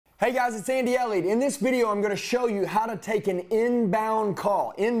Hey guys, it's Andy Elliott. In this video, I'm going to show you how to take an inbound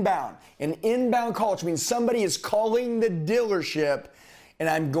call. Inbound. An inbound call, which means somebody is calling the dealership, and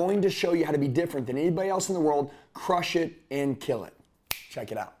I'm going to show you how to be different than anybody else in the world, crush it and kill it.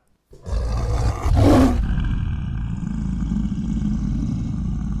 Check it out.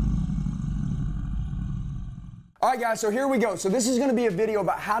 All right, guys, so here we go. So this is going to be a video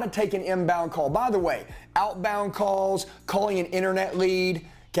about how to take an inbound call. By the way, outbound calls, calling an internet lead,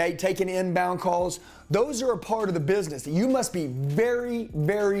 okay, taking inbound calls, those are a part of the business that you must be very,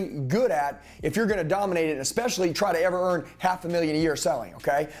 very good at if you're going to dominate it, and especially try to ever earn $500,000 a year selling,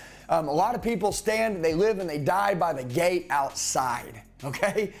 okay? A lot of people stand, they live and they die by the gate outside,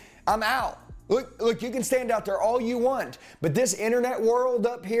 okay? I'm out. Look, you can stand out there all you want, but this internet world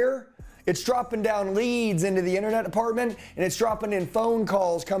up here, it's dropping down leads into the internet department, and it's dropping in phone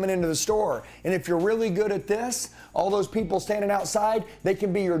calls coming into the store. And if you're really good at this, all those people standing outside, they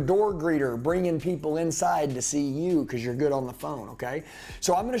can be your door greeter, bringing people inside to see you because you're good on the phone, okay?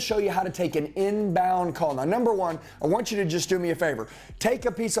 So I'm going to show you how to take an inbound call. Now, number one, I want you to just do me a favor. Take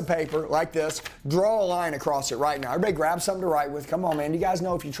a piece of paper like this, draw a line across it right now. Everybody grab something to write with. Come on, man. You guys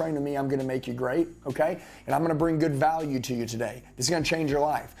know if you train with me, I'm going to make you great, okay? And I'm going to bring good value to you today. This is going to change your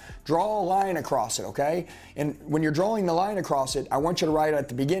life. Draw a line across it, okay? And when you're drawing the line across it, I want you to write at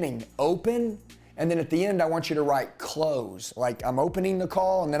the beginning, open, and then at the end, I want you to write close. Like I'm opening the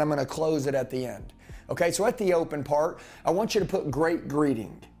call, and then I'm going to close it at the end. Okay, so at the open part, I want you to put great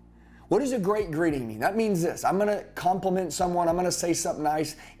greeting. What does a great greeting mean? That means this. I'm going to compliment someone. I'm going to say something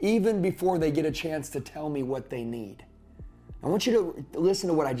nice even before they get a chance to tell me what they need. I want you to listen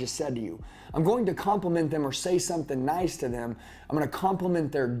to what I just said to you. I'm going to compliment them or say something nice to them. I'm going to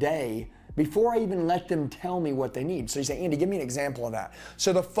compliment their day before I even let them tell me what they need. So you say, Andy, give me an example of that.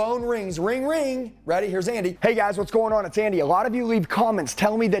 So the phone rings, ring, ring. Ready? Here's Andy. Hey guys, what's going on? It's Andy. A lot of you leave comments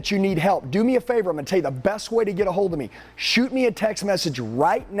telling me that you need help. Do me a favor. I'm going to tell you the best way to get a hold of me. Shoot me a text message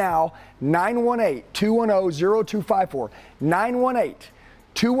right now, 918-210-0254.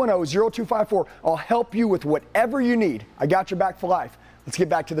 918-210-0254. I'll help you with whatever you need. I got your back for life. Let's get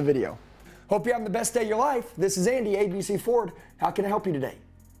back to the video. Hope you're having the best day of your life. This is Andy, ABC Ford. How can I help you today?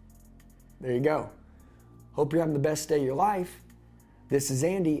 There you go. Hope you're having the best day of your life. This is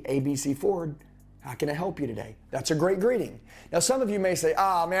Andy, ABC Ford. How can I help you today? That's a great greeting. Now, some of you may say,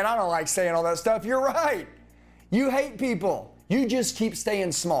 man, I don't like saying all that stuff. You're right. You hate people. You just keep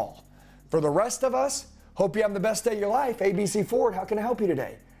staying small. For the rest of us, hope you're having the best day of your life. ABC Ford, how can I help you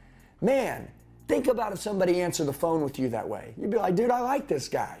today? Man, think about if somebody answered the phone with you that way. You'd be like, dude, I like this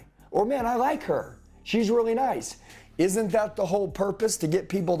guy. Or, man, I like her. She's really nice. Isn't that the whole purpose, to get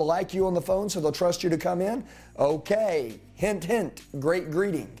people to like you on the phone so they'll trust you to come in? Okay, hint, hint, great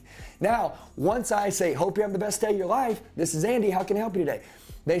greeting. Now, once I say, hope you have the best day of your life, this is Andy, how can I help you today?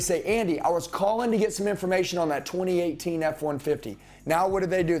 They say, Andy, I was calling to get some information on that 2018 F-150. Now what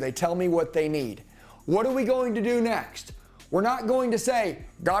do? They tell me what they need. What are we going to do next? We're not going to say,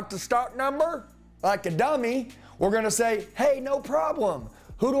 got the stock number? Like a dummy. We're going to say, hey, no problem.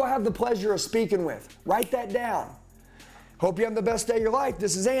 Who do I have the pleasure of speaking with? Write that down. Hope you have the best day of your life.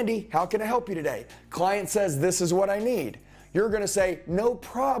 This is Andy. How can I help you today? Client says, this is what I need. You're going to say, no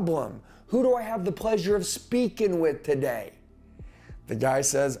problem. Who do I have the pleasure of speaking with today? The guy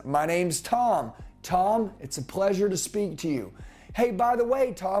says, my name's Tom. Tom, it's a pleasure to speak to you. Hey, by the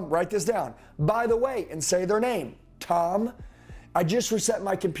way, Tom, write this down. By the way, and say their name. Tom, I just reset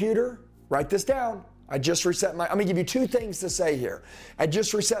my computer. Write this down. I'm going to give you two things to say here. I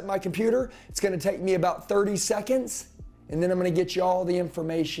just reset my computer. It's going to take me about 30 seconds. And then I'm going to get you all the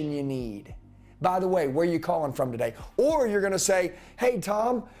information you need. By the way, where are you calling from today? Or you're going to say, hey,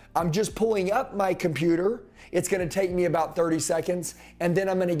 Tom, I'm just pulling up my computer. It's going to take me about 30 seconds. And then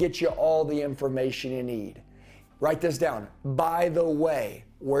I'm going to get you all the information you need. Write this down. By the way,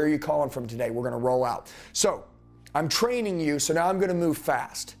 where are you calling from today? We're going to roll out. So I'm training you, so now I'm going to move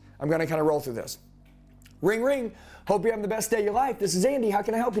fast. I'm going to kind of roll through this. Ring, ring. Hope you're having the best day of your life. This is Andy. How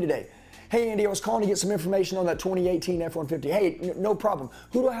can I help you today? Hey, Andy, I was calling to get some information on that 2018 F-150. Hey, no problem.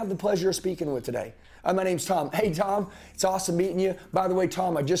 Who do I have the pleasure of speaking with today? My name's Tom. Hey, Tom, it's awesome meeting you. By the way,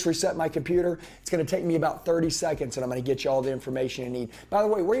 Tom, I just reset my computer. It's going to take me about 30 seconds, and I'm going to get you all the information you need. By the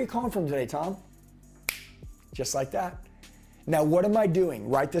way, where are you calling from today, Tom? Just like that. Now, what am I doing?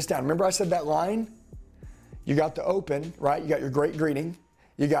 Write this down. Remember I said that line? You got the open, right? You got your great greeting.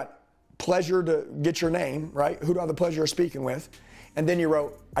 You got pleasure to get your name, right? Who do I have the pleasure of speaking with? And then you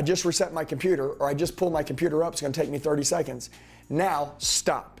wrote, I just reset my computer, or I just pulled my computer up. It's going to take me 30 seconds. Now,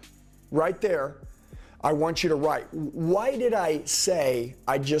 stop. Right there. I want you to write, why did I say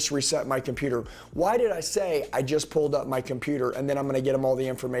I just reset my computer? Why did I say I just pulled up my computer? And then I'm going to get them all the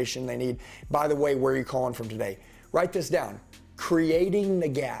information they need. By the way, where are you calling from today? Write this down. Creating the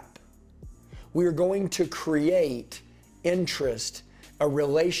gap. We are going to create interest, a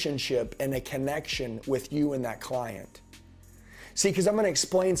relationship, and a connection with you and that client. See, because I'm going to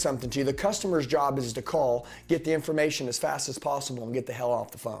explain something to you. The customer's job is to call, get the information as fast as possible, and get the hell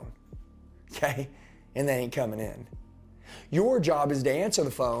off the phone. Okay? And they ain't coming in. Your job is to answer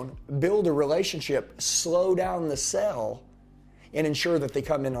the phone, build a relationship, slow down the sell, and ensure that they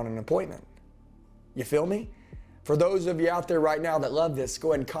come in on an appointment. You feel me? For those of you out there right now that love this,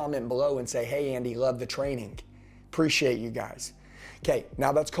 go ahead and comment below and say, hey, Andy, love the training. Appreciate you guys. Okay,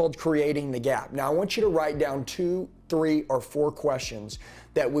 now that's called creating the gap. Now I want you to write down 2, 3, or 4 questions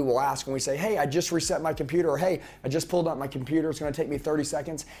that we will ask when we say, hey, I just reset my computer, or hey, I just pulled up my computer. It's going to take me 30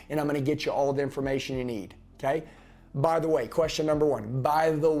 seconds, and I'm going to get you all the information you need, okay? By the way, question number 1,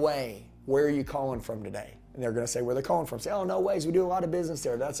 by the way, where are you calling from today? And they're going to say where they're calling from. Say, oh, no ways, we do a lot of business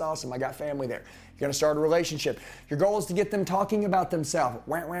there. That's awesome. I got family there. You're going to start a relationship. Your goal is to get them talking about themselves.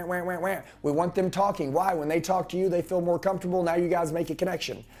 Wah, wah, wah, wah, wah. We want them talking. Why? When they talk to you, they feel more comfortable. Now you guys make a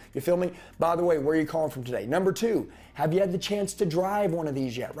connection. You feel me? By the way, where are you calling from today? Number 2, have you had the chance to drive one of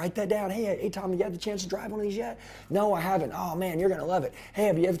these yet? Write that down. Hey, Tom, you had the chance to drive one of these yet? No, I haven't. Oh, man, you're going to love it. Hey,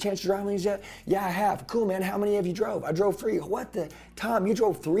 have you had the chance to drive one of these yet? Yeah, I have. Cool, man. How many have you drove? I drove 3. What the? Tom, you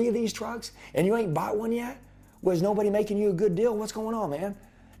drove 3 of these trucks and you ain't bought one yet? Was nobody making you a good deal? What's going on, man?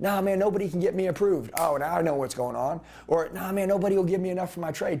 Nah, man, nobody can get me approved. Oh, now I know what's going on. Or, nah, man, nobody will give me enough for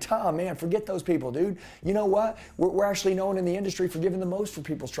my trade. Tom, man, forget those people, dude. You know what? We're actually known in the industry for giving the most for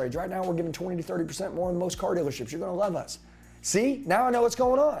people's trades. Right now, we're giving 20 to 30% more than most car dealerships. You're going to love us. See? Now I know what's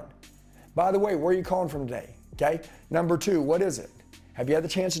going on. By the way, where are you calling from today? Okay? Number 2, what is it? Have you had the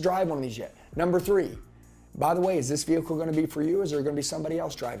chance to drive one of these yet? Number 3, by the way, is this vehicle going to be for you, or is there going to be somebody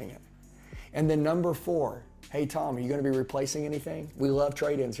else driving it? And then number 4, hey, Tom, are you going to be replacing anything? We love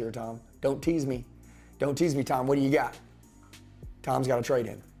trade-ins here, Tom. Don't tease me. Don't tease me, Tom. What do you got? Tom's got a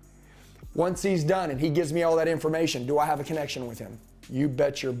trade-in. Once he's done and he gives me all that information, do I have a connection with him? You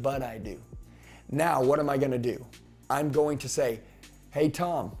bet your butt I do. Now, what am I going to do? I'm going to say, hey,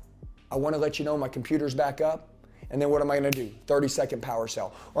 Tom, I want to let you know my computer's back up. And then what am I going to do? 30-second power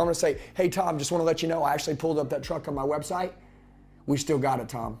sell. Or I'm going to say, hey, Tom, just want to let you know I actually pulled up that truck on my website. We still got it,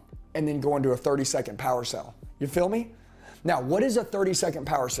 Tom. And then go into a 30-second power sell. You feel me? Now, what is a 30-second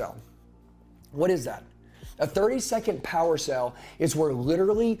power sell? What is that? A 30-second power sell is where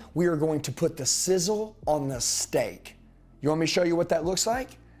literally we are going to put the sizzle on the steak. You want me to show you what that looks like?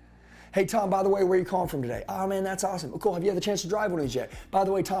 Hey, Tom, by the way, where are you calling from today? Oh, man, that's awesome. Cool. Have you had the chance to drive one of these yet? By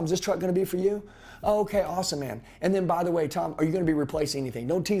the way, Tom, is this truck going to be for you? Oh, okay, awesome, man. And then, by the way, Tom, are you going to be replacing anything?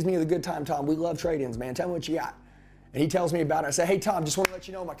 Don't tease me with a good time, Tom. We love trade-ins, man. Tell me what you got. And he tells me about it. I say, hey, Tom, just want to let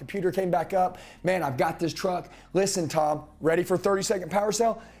you know my computer came back up. Man, I've got this truck. Listen, Tom, ready for a 30-second power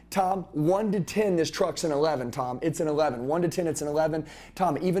sell? Tom, 1 to 10, this truck's an 11, Tom. It's an 11. 1 to 10, it's an 11.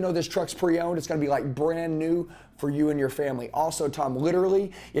 Tom, even though this truck's pre-owned, it's going to be like brand new for you and your family. Also, Tom,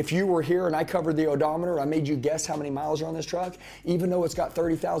 literally, if you were here and I covered the odometer, I made you guess how many miles are on this truck, even though it's got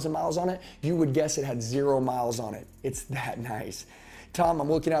 30,000 miles on it, you would guess it had 0 miles on it. It's that nice. Tom,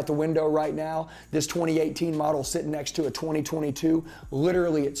 I'm looking out the window right now. This 2018 model sitting next to a 2022.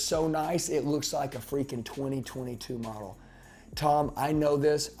 Literally, it's so nice, it looks like a freaking 2022 model. Tom, I know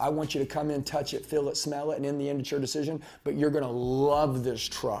this. I want you to come in, touch it, feel it, smell it, and in the end, it's your decision. But you're going to love this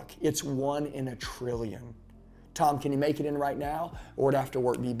truck. It's 1 in a trillion. Tom, can you make it in right now? Or would after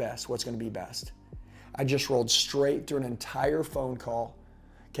work be best? What's going to be best? I just rolled straight through an entire phone call.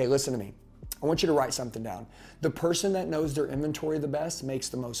 Okay, listen to me. I want you to write something down. The person that knows their inventory the best makes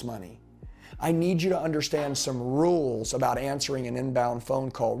the most money. I need you to understand some rules about answering an inbound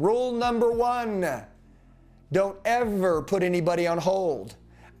phone call. Rule number 1, don't ever put anybody on hold.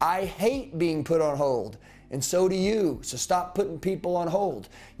 I hate being put on hold, and so do you, so stop putting people on hold.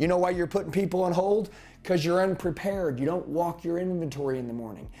 You know why you're putting people on hold? Because you're unprepared. You don't walk your inventory in the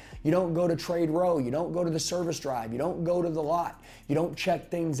morning. You don't go to trade row. You don't go to the service drive. You don't go to the lot. You don't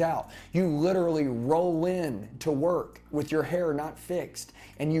check things out. You literally roll in to work with your hair not fixed,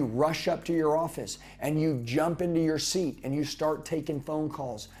 and you rush up to your office and you jump into your seat and you start taking phone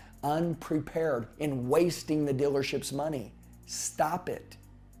calls unprepared and wasting the dealership's money. Stop it.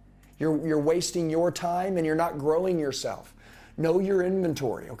 You're wasting your time and you're not growing yourself. Know your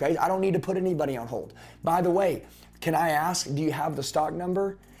inventory, okay? I don't need to put anybody on hold. By the way, can I ask, do you have the stock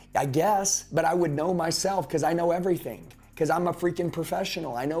number? I guess, but I would know myself because I know everything. because I'm a freaking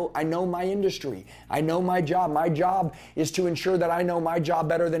professional. I know my industry. I know my job. My job is to ensure that I know my job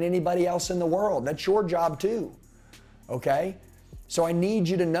better than anybody else in the world. That's your job too, okay? So I need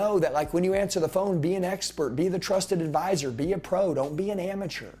you to know that, like, when you answer the phone, be an expert, be the trusted advisor, be a pro, don't be an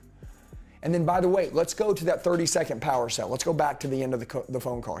amateur. And then, by the way, let's go to that 30-second power sell. Let's go back to the end of the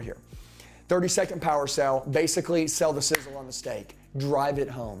phone call here. 30-second power sell, basically sell the sizzle on the steak. Drive it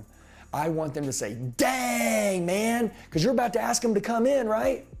home. I want them to say, dang, man, because you're about to ask them to come in,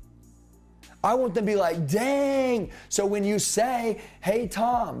 right? I want them to be like, dang. So when you say, hey,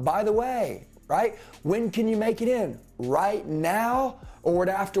 Tom, by the way, right, when can you make it in? Right now, or would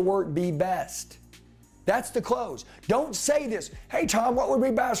after work be best? That's the close. Don't say this, hey, Tom, what would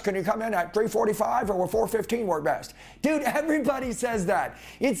be best? Can you come in at 3:45 or will 4:15 work best? Dude, everybody says that.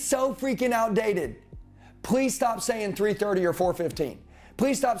 It's so freaking outdated. Please stop saying 3:30 or 4:15.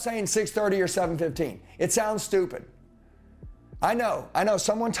 Please stop saying 6:30 or 7:15. It sounds stupid. I know,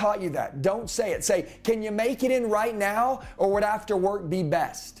 someone taught you that. Don't say it. Say, can you make it in right now or would after work be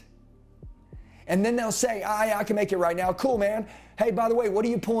best? And then they'll say, I can make it right now. Cool, man. Hey, by the way, what are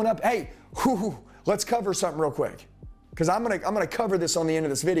you pulling up? Hey, let's cover something real quick, because I'm gonna cover this on the end of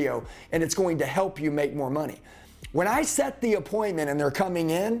this video, and it's going to help you make more money. When I set the appointment and they're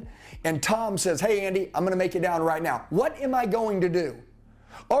coming in, and Tom says, hey, Andy, I'm gonna make it down right now. What am I going to do?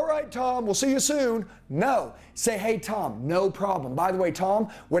 All right, Tom, we'll see you soon. No, say, hey, Tom, no problem. By the way, Tom,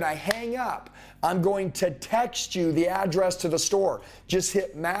 when I hang up, I'm going to text you the address to the store. Just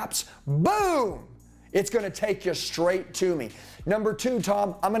hit maps, boom. It's gonna take you straight to me. Number two,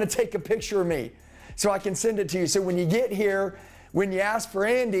 Tom, I'm gonna take a picture of me so I can send it to you. So when you get here, when you ask for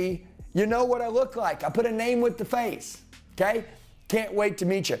Andy, you know what I look like. I put a name with the face, okay? Can't wait to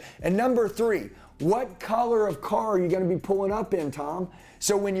meet you. And number three, what color of car are you gonna be pulling up in, Tom?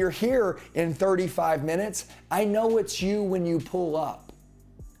 So when you're here in 35 minutes, I know it's you when you pull up.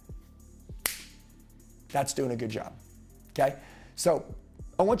 That's doing a good job, okay? So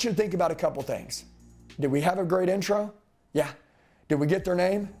I want you to think about a couple things. Did we have a great intro? Yeah. Did we get their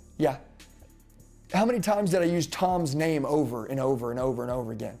name? Yeah. How many times did I use Tom's name over and over and over and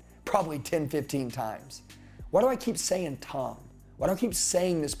over again? Probably 10, 15 times. Why do I keep saying Tom? Why do I keep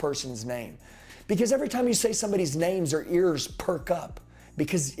saying this person's name? Because every time you say somebody's names, their ears perk up,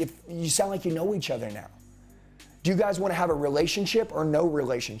 because if you sound like you know each other now. Do you guys want to have a relationship or no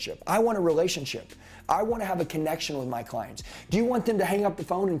relationship? I want a relationship. I want to have a connection with my clients. Do you want them to hang up the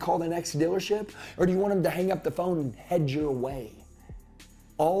phone and call the next dealership? Or do you want them to hang up the phone and head your way?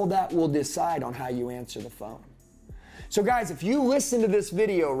 All that will decide on how you answer the phone. So guys, if you listen to this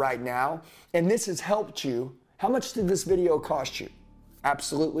video right now and this has helped you, how much did this video cost you?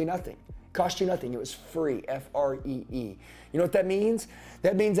 Absolutely nothing. Cost you nothing. It was free, F-R-E-E. You know what that means?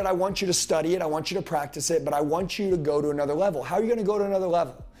 That means that I want you to study it, I want you to practice it, but I want you to go to another level. How are you going to go to another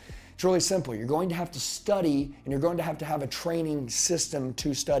level? It's really simple. You're going to have to study, and you're going to have a training system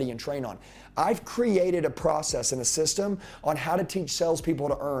to study and train on. I've created a process and a system on how to teach salespeople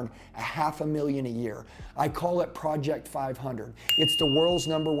to earn $500,000 a year. I call it Project 500. It's the world's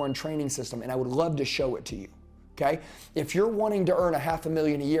 #1 training system, and I would love to show it to you. Okay? If you're wanting to earn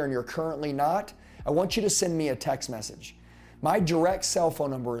 $500,000 a year and you're currently not, I want you to send me a text message. My direct cell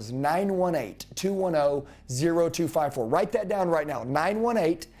phone number is 918-210-0254. Write that down right now,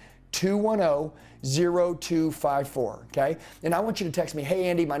 918-210-0254, okay? And I want you to text me, hey,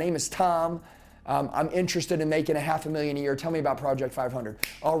 Andy, my name is Tom. I'm interested in making $500,000 a year. Tell me about Project 500.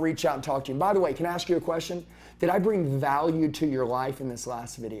 I'll reach out and talk to you. And by the way, can I ask you a question? Did I bring value to your life in this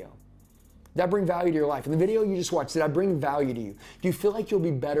last video? Did I bring value to your life? In the video you just watched, did I bring value to you? Do you feel like you'll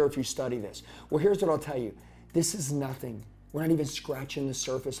be better if you study this? Well, here's what I'll tell you. This is nothing. We're not even scratching the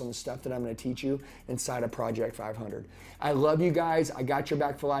surface on the stuff that I'm going to teach you inside of Project 500. I love you guys. I got your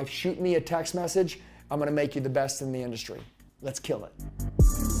back for life. Shoot me a text message. I'm going to make you the best in the industry. Let's kill it.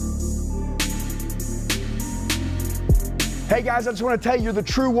 Hey guys, I just want to tell you, you're the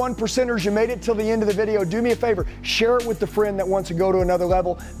true 1%ers. You made it till the end of the video. Do me a favor, share it with the friend that wants to go to another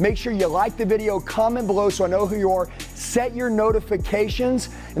level. Make sure you like the video, comment below so I know who you are, set your notifications,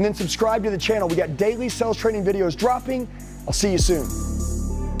 and then subscribe to the channel. We got daily sales training videos dropping. I'll see you soon.